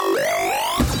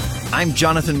I'm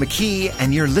Jonathan McKee,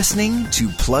 and you're listening to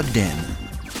Plugged In.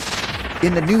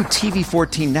 In the new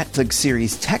TV-14 Netflix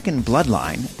series Tekken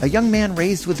Bloodline, a young man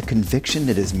raised with a conviction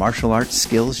that his martial arts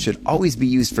skills should always be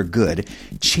used for good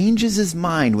changes his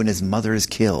mind when his mother is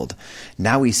killed.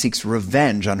 Now he seeks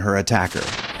revenge on her attacker.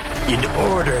 In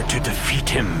order to defeat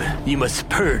him, you must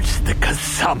purge the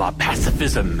Kazama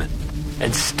pacifism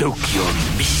and stoke your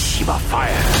Mishima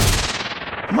fire.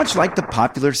 Much like the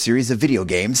popular series of video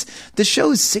games, the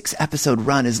show's 6-episode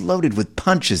run is loaded with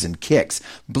punches and kicks,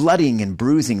 bloodying and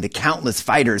bruising the countless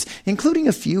fighters, including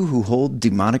a few who hold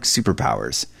demonic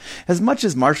superpowers. As much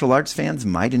as martial arts fans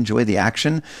might enjoy the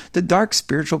action, the dark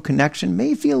spiritual connection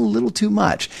may feel a little too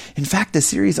much. In fact, the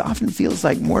series often feels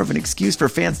like more of an excuse for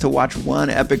fans to watch one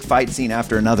epic fight scene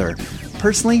after another.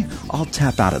 Personally, I'll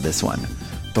tap out of this one.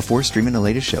 Before streaming the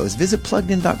latest shows, visit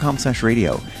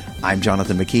pluggedin.com/radio. I'm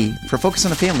Jonathan McKee for Focus on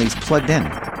the Family's Plugged In.